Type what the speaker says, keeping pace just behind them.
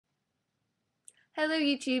Hello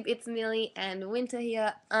YouTube, it's Millie and Winter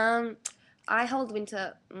here. I hold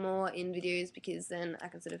Winter more in videos because then I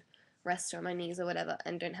can sort of rest her on my knees or whatever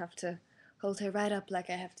and don't have to hold her right up like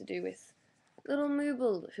I have to do with little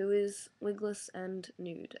Mooble, who is wigless and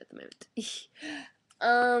nude at the moment.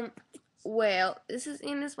 um, well, this is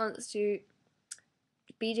in response to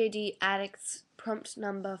BJD Addicts prompt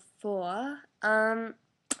number 4,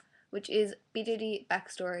 which is BJD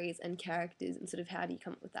backstories and characters and sort of how do you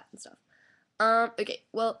come up with that and stuff. Okay,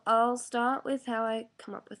 well, I'll start with how I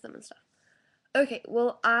come up with them and stuff. Okay,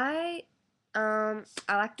 well, I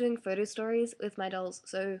like doing photo stories with my dolls,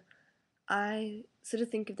 so I sort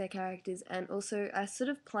of think of their characters, and also I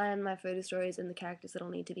sort of plan my photo stories and the characters that'll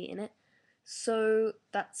need to be in it. So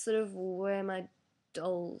that's sort of where my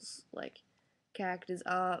dolls, like, characters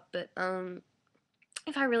are, but,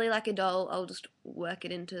 if I really like a doll, I'll just work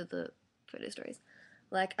it into the photo stories.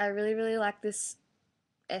 Like, I really, really like this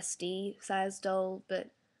SD size doll, but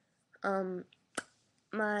um,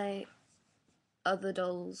 my other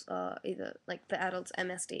dolls are either like the adults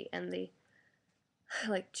MSD and the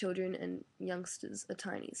like children and youngsters are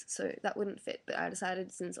tinies, so that wouldn't fit. But I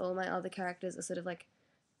decided since all my other characters are sort of like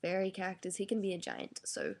fairy characters, he can be a giant,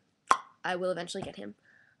 so I will eventually get him.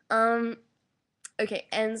 Um, okay,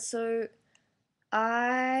 and so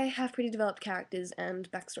I have pretty developed characters and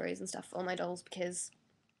backstories and stuff for all my dolls because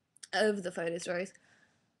of the photo stories.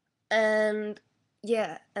 And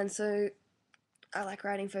yeah, and so I like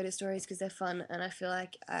writing photo stories because they're fun, and I feel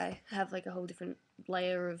like I have like a whole different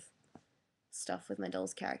layer of stuff with my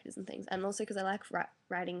dolls' characters and things, and also because I like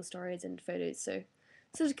writing stories and photos, so it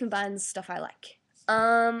sort of combines stuff I like.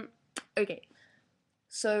 Okay,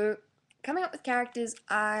 so coming up with characters,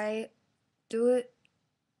 I do it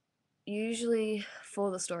usually for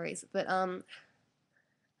the stories, but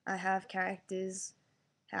I have characters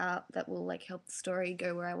how that will like help the story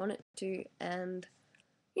go where I want it to, and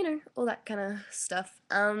you know, all that kind of stuff.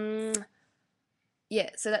 Yeah,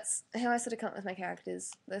 so that's how I sort of come up with my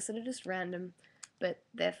characters. They're sort of just random, but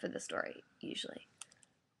they're for the story usually.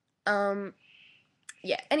 Um,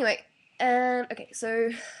 yeah. Anyway, okay,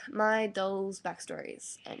 so my dolls'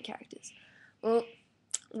 backstories and characters. Well,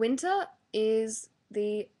 Winter is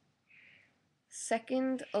the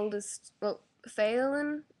second oldest. Well,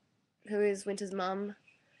 Phelan, who is Winter's mum,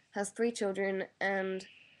 has 3 children, and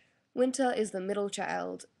Winter is the middle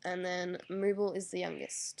child, and then Mooble is the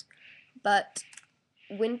youngest. But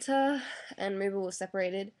Winter and Mooble were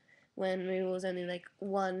separated when Mooble was only like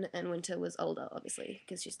 1 and Winter was older, obviously,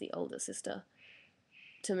 because she's the older sister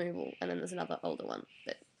to Mooble, and then there's another older one,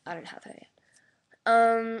 but I don't have her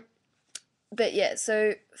yet. But yeah,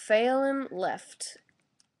 so Phelan left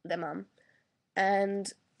their mum,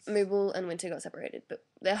 and Mooble and Winter got separated, but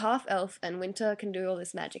they're half elf, and Winter can do all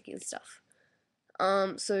this magic and stuff.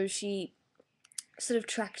 So she sort of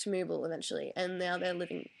tracked Mooble eventually, and now they're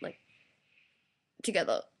living like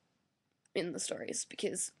together in the stories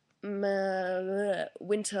because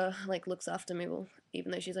Winter like looks after Mooble,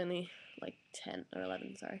 even though she's only like 10 or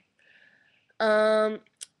 11. Sorry. Um.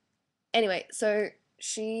 Anyway, so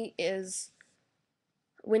she is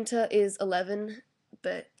Winter is 11,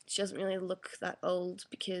 but she doesn't really look that old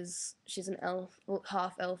because she's an elf, well,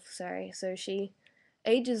 half elf. Sorry, so she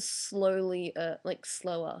ages slowly, like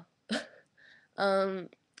slower. um,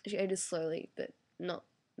 she ages slowly, but not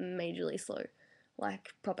majorly slow,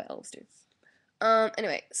 like proper elves do.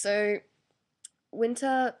 Anyway, so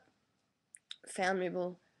Winter found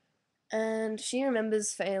Mooble, and she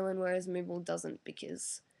remembers Phelan, whereas Mooble doesn't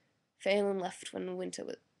because Phelan left when Winter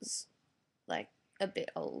was like a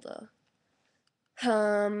bit older.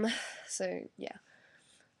 Um, so yeah,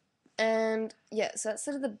 and yeah, so that's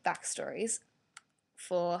sort of the backstories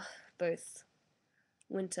for both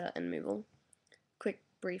Winter and Mooble. Quick,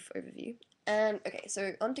 brief overview. And okay,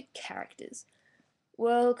 so on to characters.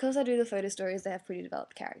 Well, because I do the photo stories, they have pretty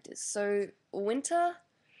developed characters. So Winter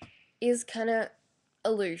is kind of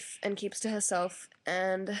aloof and keeps to herself,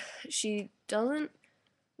 and she doesn't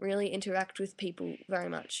really interact with people very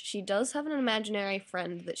much. She does have an imaginary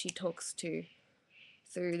friend that she talks to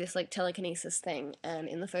through this like telekinesis thing, and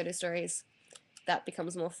in the photo stories, that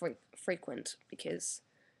becomes more frequent because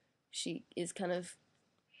she is kind of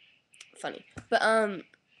funny. But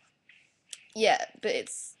yeah, but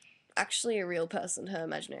it's actually a real person, her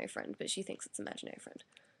imaginary friend, but she thinks it's an imaginary friend.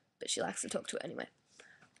 But she likes to talk to it anyway.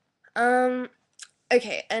 Um,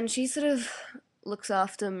 okay, and she sort of looks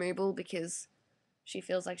after Mooble because she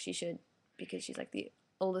feels like she should, because she's like the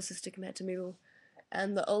older sister compared to Mooble,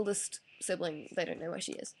 and the oldest sibling, they don't know where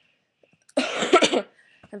she is.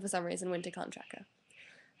 And for some reason, Winter can't track her.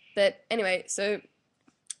 But anyway, so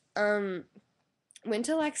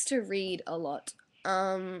Winter likes to read a lot,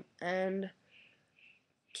 and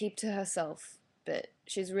keep to herself. But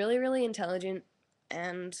she's really, really intelligent,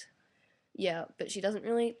 and yeah, but she doesn't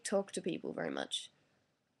really talk to people very much.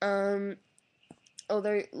 Um,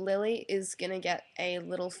 Although Lily is gonna get a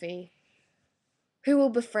little fee who will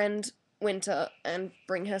befriend Winter and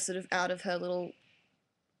bring her sort of out of her little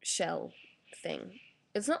shell thing.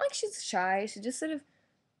 It's not like she's shy, she just sort of,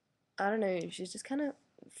 I don't know, she's just kind of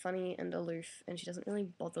funny and aloof, and she doesn't really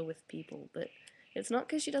bother with people, but it's not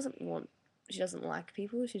because she doesn't like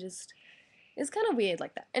people, she just is kind of weird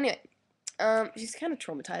like that. Anyway, she's kind of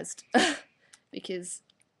traumatized because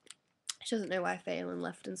she doesn't know why Phelan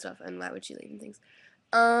left and stuff, and why would she leave and things.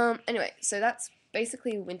 Anyway, so that's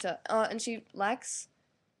basically Winter. And she likes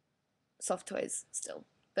soft toys still,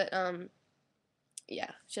 but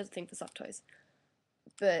yeah, she has a thing for soft toys.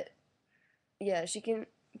 But yeah, she can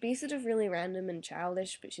be sort of really random and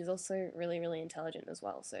childish, but she's also really, really intelligent as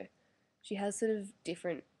well. So she has sort of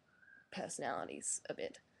different personalities a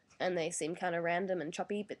bit, and they seem kind of random and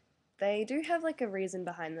choppy, but they do have like a reason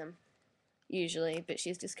behind them usually. But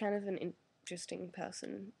she's just kind of an interesting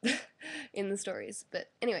person in the stories.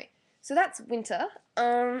 But anyway, so that's Winter.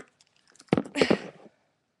 Okay.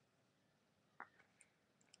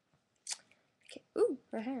 Ooh,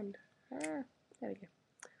 her hand. There we go.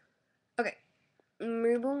 Okay.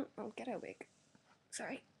 Mooble. Oh, get her wig.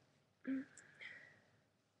 Sorry. Dun,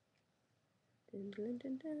 dun,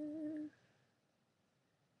 dun, dun.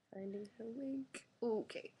 Finding her wig.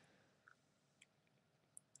 Okay.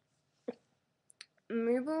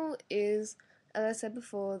 Mooble is, as I said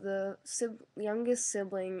before, the youngest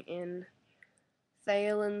sibling in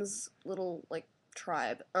Phelan's little, like,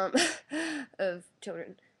 tribe of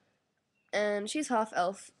children. And she's half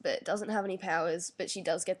elf, but doesn't have any powers, but she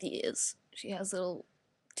does get the ears. She has little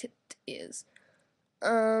tipped ears.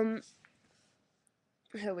 Her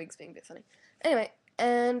wig's being a bit funny. Anyway,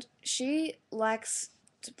 and she likes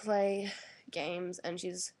to play games, and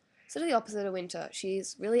she's sort of the opposite of Winter.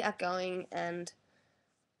 She's really outgoing and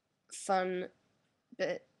fun,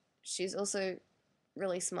 but she's also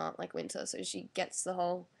really smart like Winter, so she gets the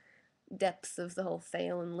whole depth of the whole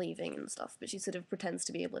fail and leaving and stuff, but she sort of pretends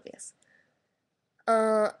to be oblivious.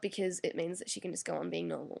 Because it means that she can just go on being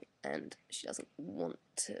normal, and she doesn't want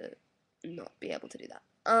to not be able to do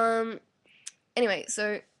that. Anyway,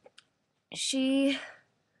 so she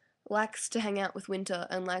likes to hang out with Winter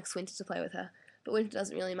and likes Winter to play with her, but Winter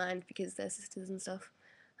doesn't really mind because they're sisters and stuff.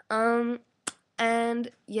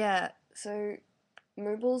 And yeah, so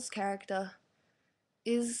Mooble's character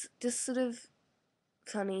is just sort of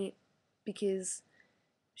funny because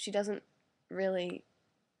she doesn't really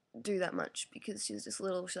do that much because she's just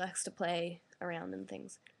little. She likes to play around and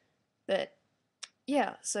things. But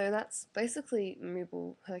yeah, so that's basically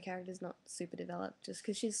Mooble. Her character's not super developed just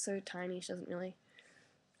because she's so tiny. She doesn't really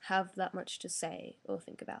have that much to say or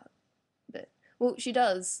think about. But well, she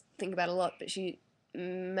does think about a lot, but she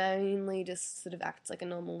mainly just sort of acts like a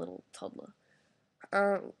normal little toddler.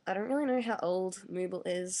 I don't really know how old Mooble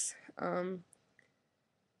is.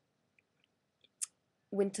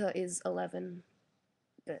 Winter is 11,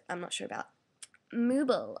 but I'm not sure about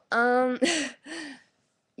Mooble.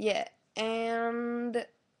 Yeah, and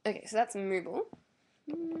okay, so that's Mooble.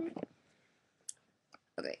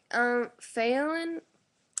 Okay, Phelan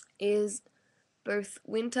is both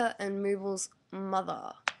Winter and Mooble's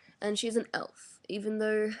mother, and she's an elf, even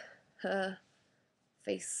though her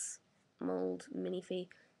face mold minifee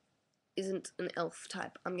isn't an elf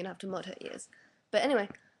type. I'm gonna have to mod her ears. But anyway,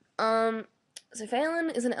 so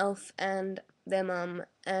Phelan is an elf and their mum,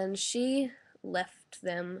 and she left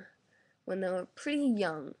them when they were pretty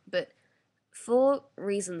young, but for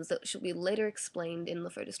reasons that shall be later explained in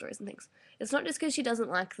the photo stories and things. It's not just because she doesn't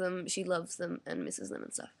like them, she loves them and misses them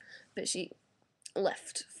and stuff, but she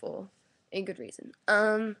left for a good reason.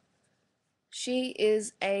 She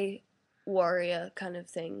is a warrior kind of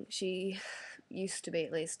thing. She used to be,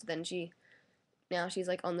 at least. Now she's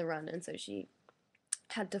like on the run, and so she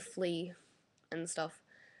had to flee and stuff.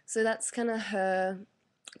 So that's kind of her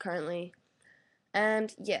currently.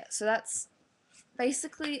 And yeah, so that's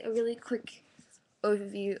basically a really quick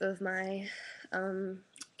overview of my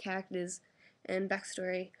characters and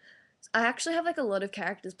backstory. I actually have like a lot of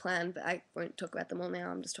characters planned, but I won't talk about them all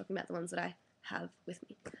now. I'm just talking about the ones that I have with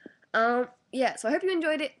me. Yeah, so I hope you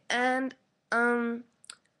enjoyed it, and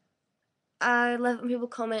I love when people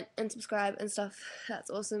comment and subscribe and stuff. That's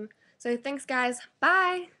awesome. So thanks, guys.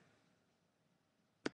 Bye!